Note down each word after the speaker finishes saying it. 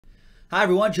Hi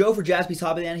everyone, Joe for Jaspys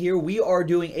Hobbyland here. We are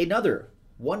doing another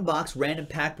one-box random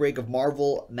pack break of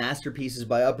Marvel Masterpieces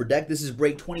by Upper Deck. This is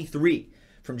break 23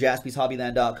 from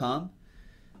JaspysHobbyland.com.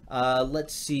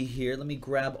 Let's see here. Let me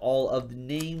grab all of the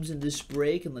names in this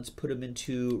break and let's put them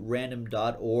into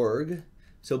random.org.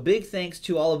 So big thanks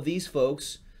to all of these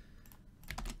folks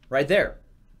right there.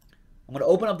 I'm going to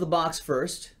open up the box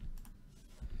first.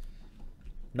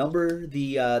 Number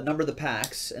the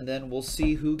packs, and then we'll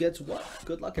see who gets what.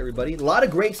 Good luck, everybody. A lot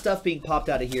of great stuff being popped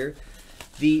out of here.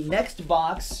 The next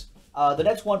box, the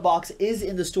next one box is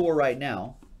in the store right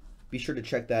now. Be sure to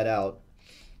check that out.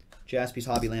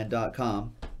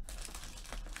 JaspysHobbyland.com.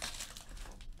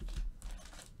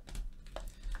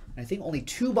 I think only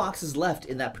 2 boxes left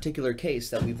in that particular case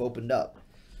that we've opened up.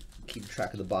 Keep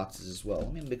track of the boxes as well.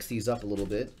 Let me mix these up a little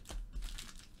bit.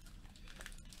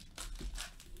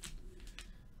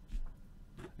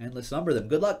 And let's number them.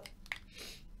 Good luck.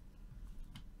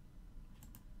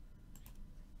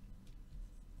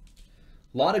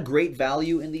 A lot of great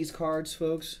value in these cards,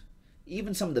 folks.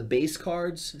 Even some of the base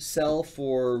cards sell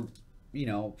for, you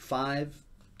know, $5,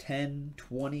 $10,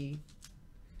 $20,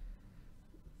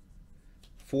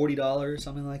 $40,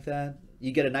 something like that.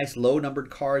 You get a nice low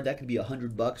numbered card, that could be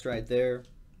 $100 right there.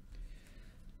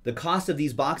 The cost of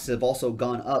these boxes have also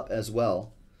gone up as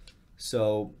well.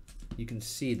 So you can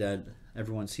see that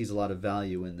everyone sees a lot of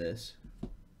value in this.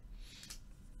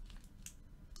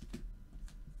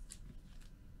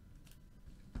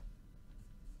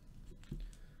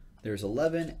 There's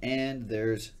 11 and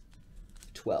there's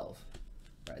 12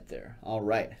 right there. All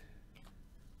right.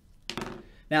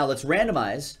 Now let's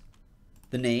randomize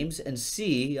the names and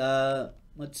see.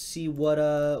 Let's see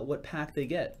what pack they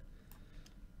get.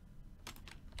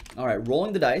 All right,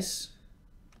 rolling the dice,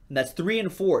 and that's 3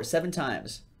 and 4, 7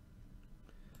 times.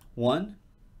 1,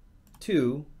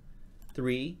 2,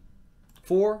 3,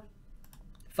 4,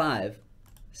 5,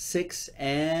 6,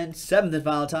 and 7th and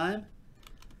final time.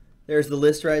 There's the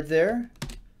list right there.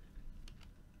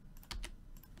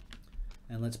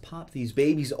 And let's pop these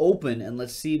babies open and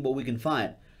let's see what we can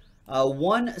find.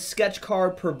 1 sketch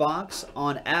card per box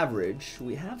on average.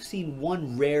 We have seen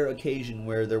one rare occasion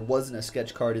where there wasn't a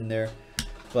sketch card in there,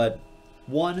 but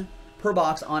 1 per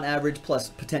box on average, plus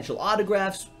potential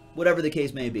autographs, whatever the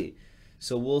case may be.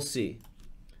 So we'll see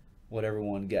what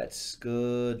everyone gets.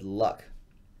 Good luck.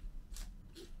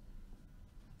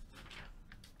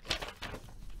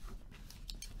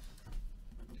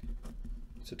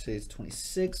 So today's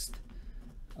 26th.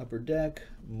 Upper Deck,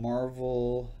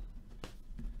 Marvel,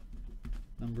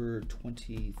 number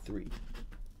 23.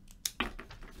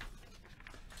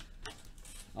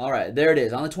 All right, there it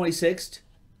is. On the 26th.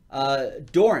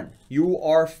 Doran, you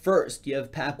are first. You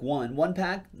have pack 1. 1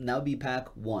 pack, now be pack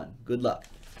 1. Good luck.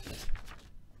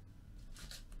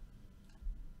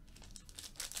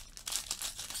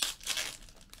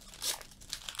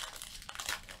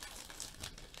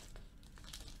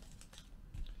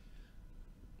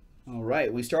 All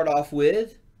right, we start off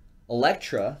with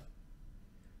Elektra.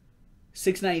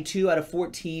 692 out of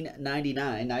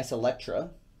 1499. Nice Elektra.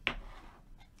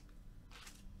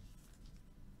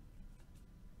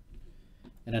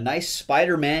 And a nice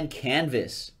Spider-Man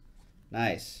canvas.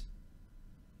 Nice.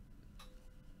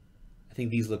 I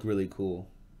think these look really cool.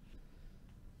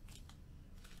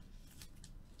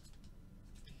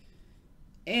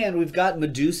 And we've got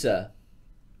Medusa.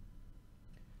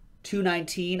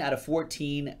 219 out of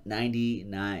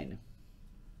 1499.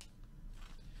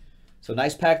 So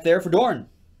nice pack there for Dorn.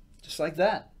 Just like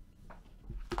that.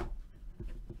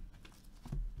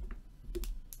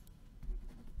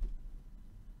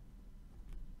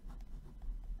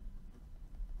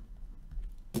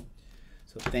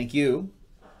 So thank you.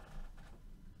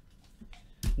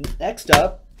 Next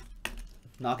up,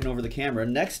 knocking over the camera,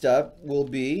 next up will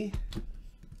be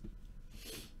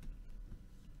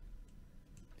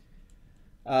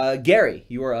Gary.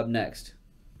 You are up next.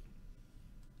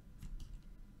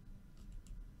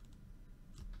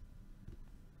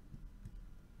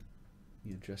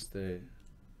 You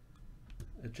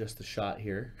adjust the shot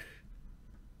here.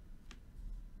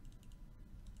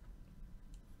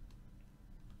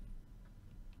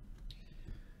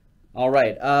 All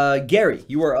right, Gary,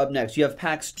 you are up next. You have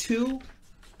packs 2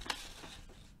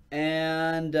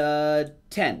 and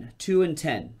 10. 2 and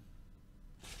 10.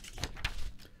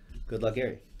 Good luck,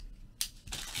 Gary.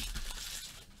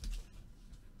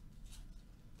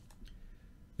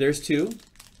 There's 2.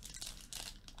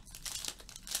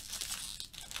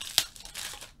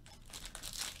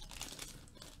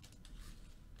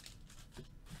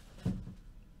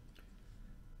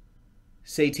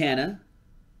 Satana,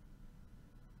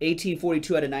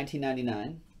 1842 out of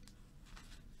 1999.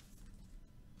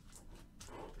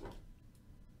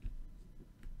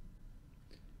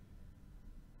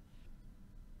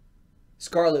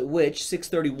 Scarlet Witch,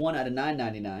 631 out of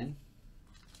 999.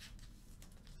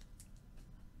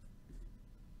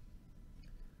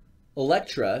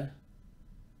 Electra,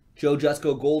 Joe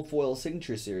Jusko Gold Foil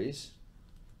Signature Series.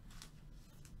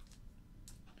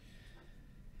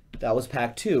 That was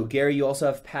pack 2. Gary, you also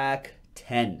have pack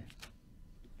 10.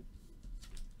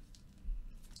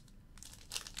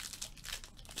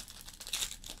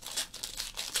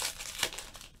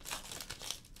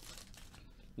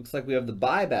 Looks like we have the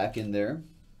buyback in there.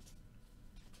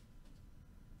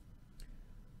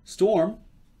 Storm,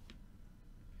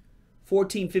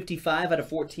 1455 out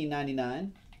of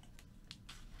 1499.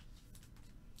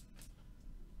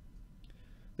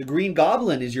 The Green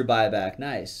Goblin is your buyback.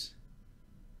 Nice.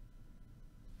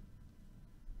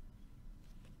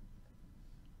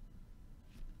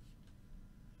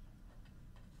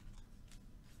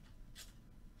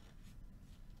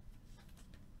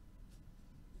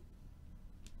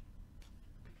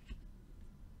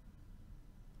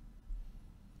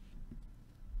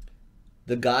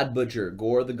 The God Butcher,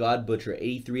 Gore the God Butcher,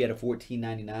 83 out of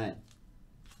 1499.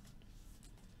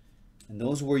 And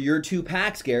those were your 2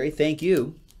 packs, Gary. Thank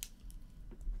you.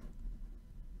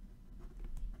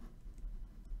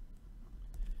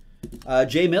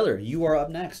 Jay Miller, you are up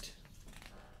next.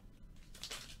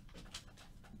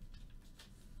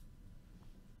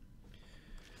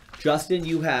 Justin,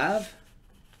 you have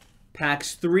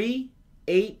packs 3,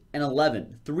 8, and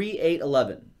 11. 3, 8,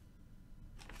 11.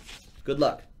 Good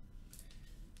luck.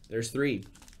 There's 3.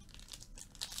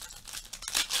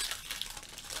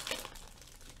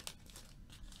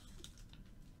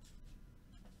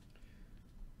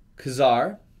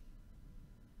 Kazar,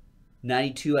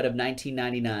 92 out of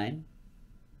 1999.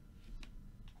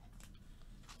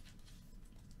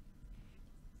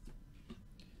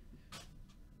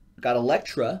 Got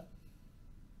Electra,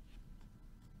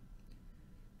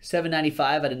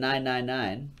 795 out of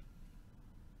 999.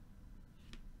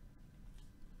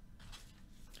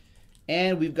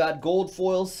 And we've got Gold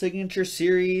Foil Signature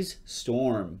Series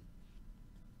Storm.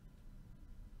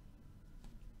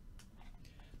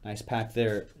 Nice pack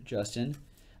there, Justin.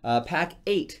 Pack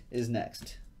 8 is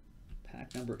next.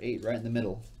 Pack number 8, right in the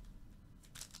middle.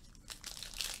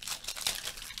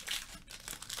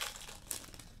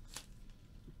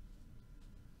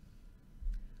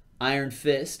 Iron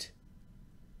Fist,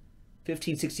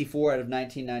 1564 out of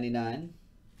 1999.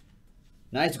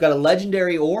 Nice. We've got a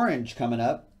Legendary Orange coming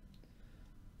up.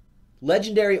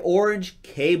 Legendary Orange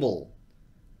Cable,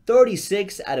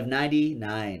 36 out of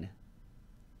 99.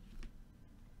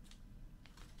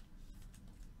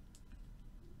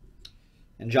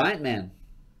 And Giant Man.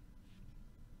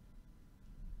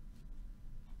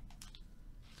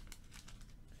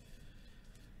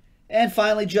 And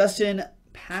finally, Justin,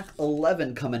 pack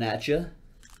 11 coming at you.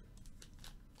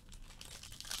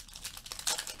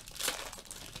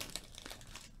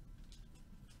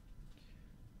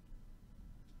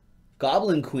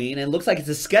 Goblin Queen, and it looks like it's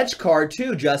a sketch card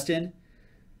too, Justin.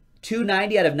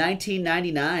 290 out of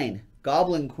 1999.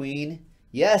 Goblin Queen.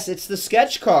 Yes, it's the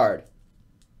sketch card.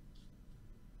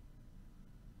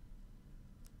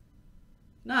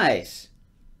 Nice.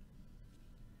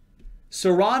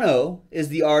 Serrano is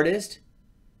the artist,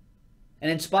 and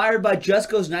inspired by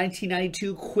Jusko's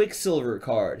 1992 Quicksilver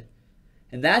card.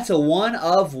 And that's a 1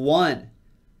 of 1.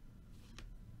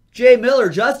 Jay Miller,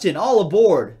 Justin, all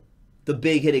aboard the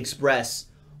Big Hit Express.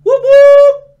 Whoop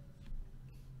whoop!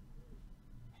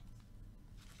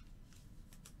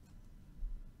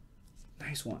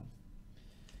 Nice one.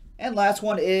 And last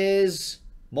one is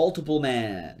Multiple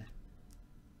Man.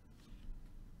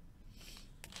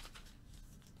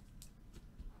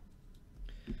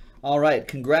 All right,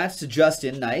 congrats to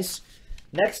Justin. Nice.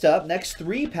 Next up, next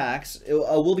 3 packs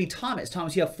will be Thomas.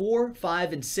 Thomas, you have 4,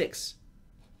 5, and 6.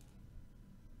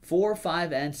 4,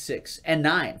 5, and 6. And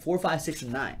 9. 4, 5, 6,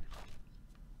 and 9.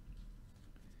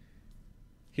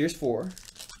 Here's 4.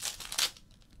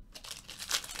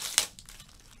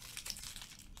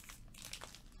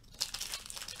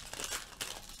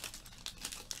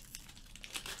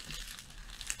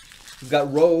 We've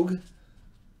got Rogue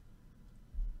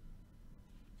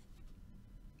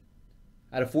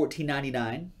out of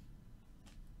 14.99.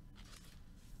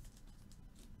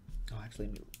 Oh, actually,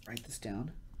 let me write this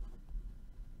down.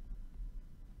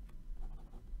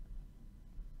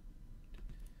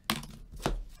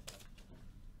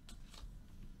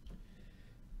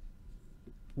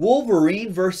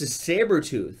 Wolverine versus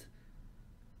Sabretooth.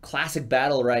 Classic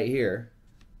battle right here.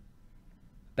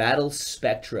 Battle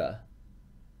Spectra.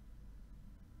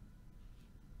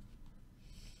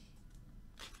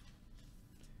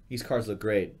 These cards look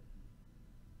great.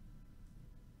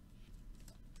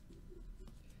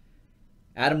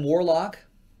 Adam Warlock.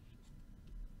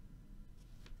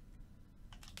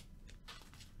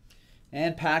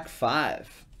 And pack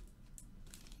 5.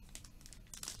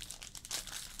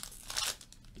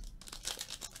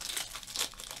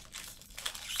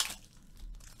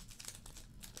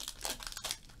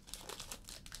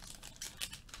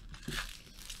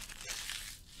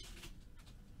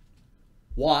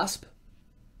 Wasp.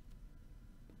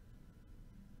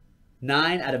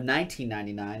 9 out of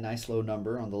 1999. Nice low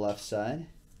number on the left side.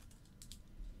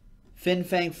 Fin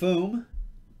Fang Foom.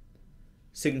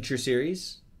 Signature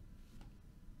Series.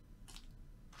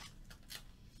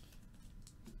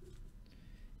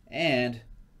 And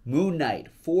Moon Knight.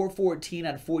 414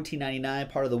 out of 1499.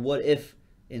 Part of the What If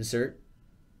insert.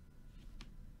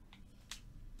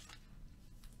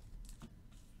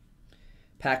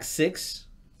 Pack 6.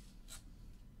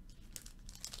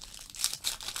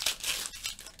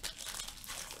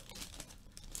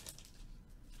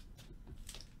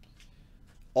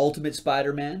 Ultimate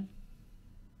Spider-Man.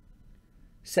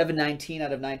 719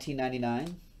 out of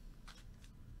 1999.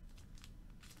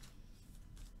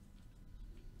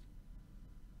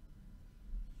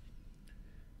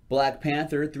 Black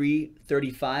Panther,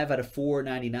 335 out of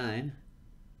 499.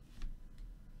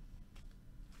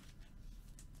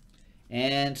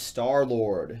 And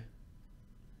Star-Lord.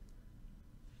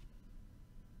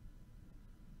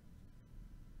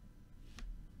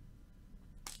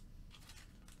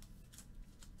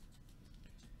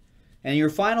 And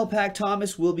your final pack,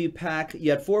 Thomas, will be pack,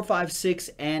 you had 4, 5, 6,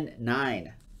 and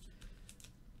 9.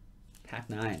 Pack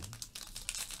 9.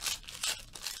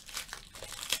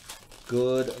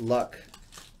 Good luck.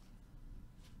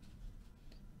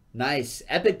 Nice.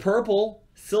 Epic Purple,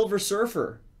 Silver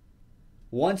Surfer.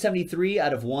 173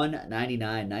 out of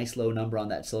 199. Nice low number on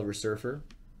that Silver Surfer.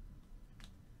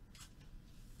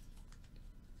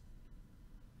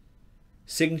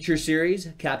 Signature Series,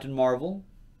 Captain Marvel.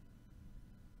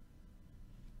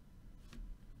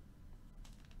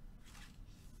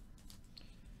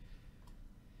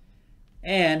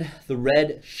 And the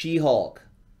Red She-Hulk.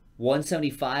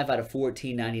 175 out of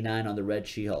 1499 on the Red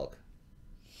She-Hulk.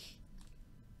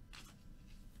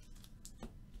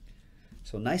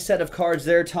 So nice set of cards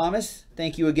there, Thomas.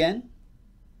 Thank you again.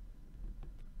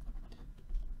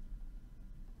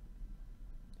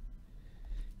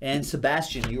 And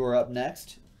Sebastian, you are up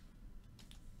next.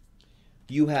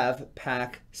 You have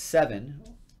pack 7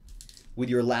 with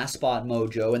your last spot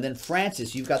mojo. And then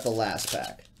Francis, you've got the last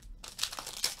pack.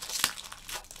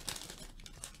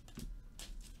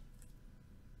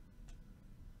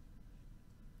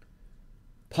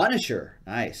 Punisher,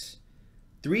 nice.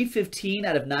 315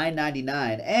 out of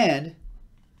 999. And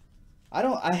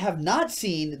I have not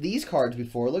seen these cards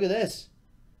before. Look at this.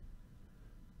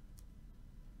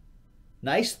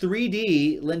 Nice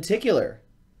 3D lenticular.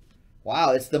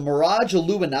 Wow, it's the Mirage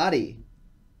Illuminati.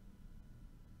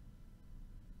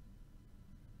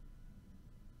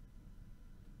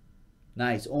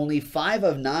 Nice. Only 5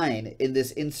 of 9 in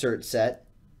this insert set.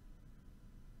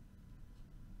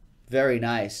 Very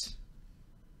nice.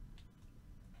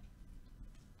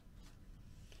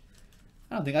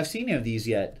 I don't think I've seen any of these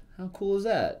yet. How cool is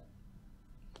that?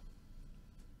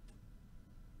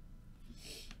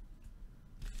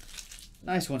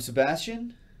 Nice one,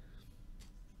 Sebastian.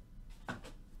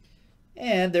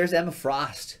 And there's Emma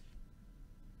Frost.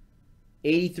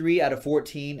 83 out of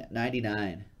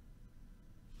 1499.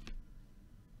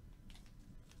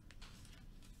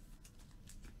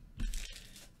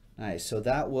 Nice. So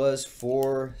that was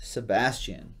for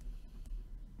Sebastian.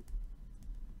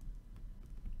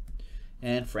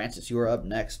 And Francis, you are up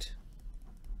next.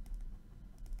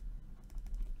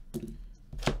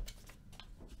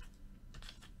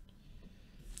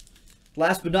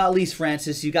 Last but not least,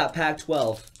 Francis, you got pack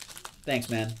 12. Thanks,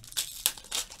 man.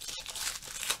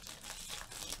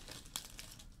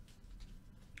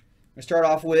 We're going to start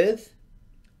off with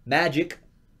Magic.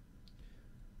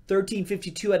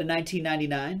 1352 out of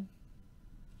 1999.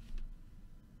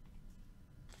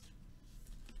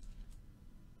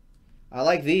 I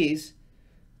like these.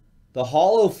 The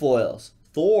Hollow Foils.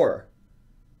 Thor.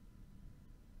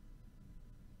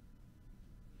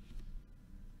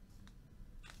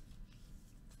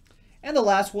 And the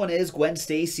last one is Gwen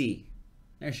Stacy.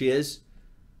 There she is.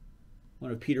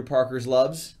 One of Peter Parker's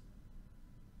loves.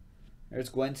 There's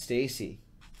Gwen Stacy.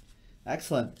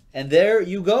 Excellent. And there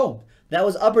you go. That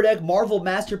was Upper Deck Marvel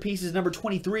Masterpieces number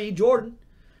 23. Jordan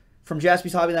from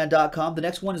JaspysHobbyland.com. The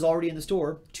next one is already in the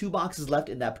store. 2 boxes left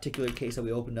in that particular case that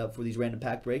we opened up for these random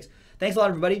pack breaks. Thanks a lot,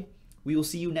 everybody. We will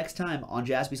see you next time on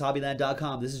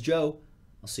JaspysHobbyland.com. This is Joe.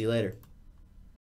 I'll see you later.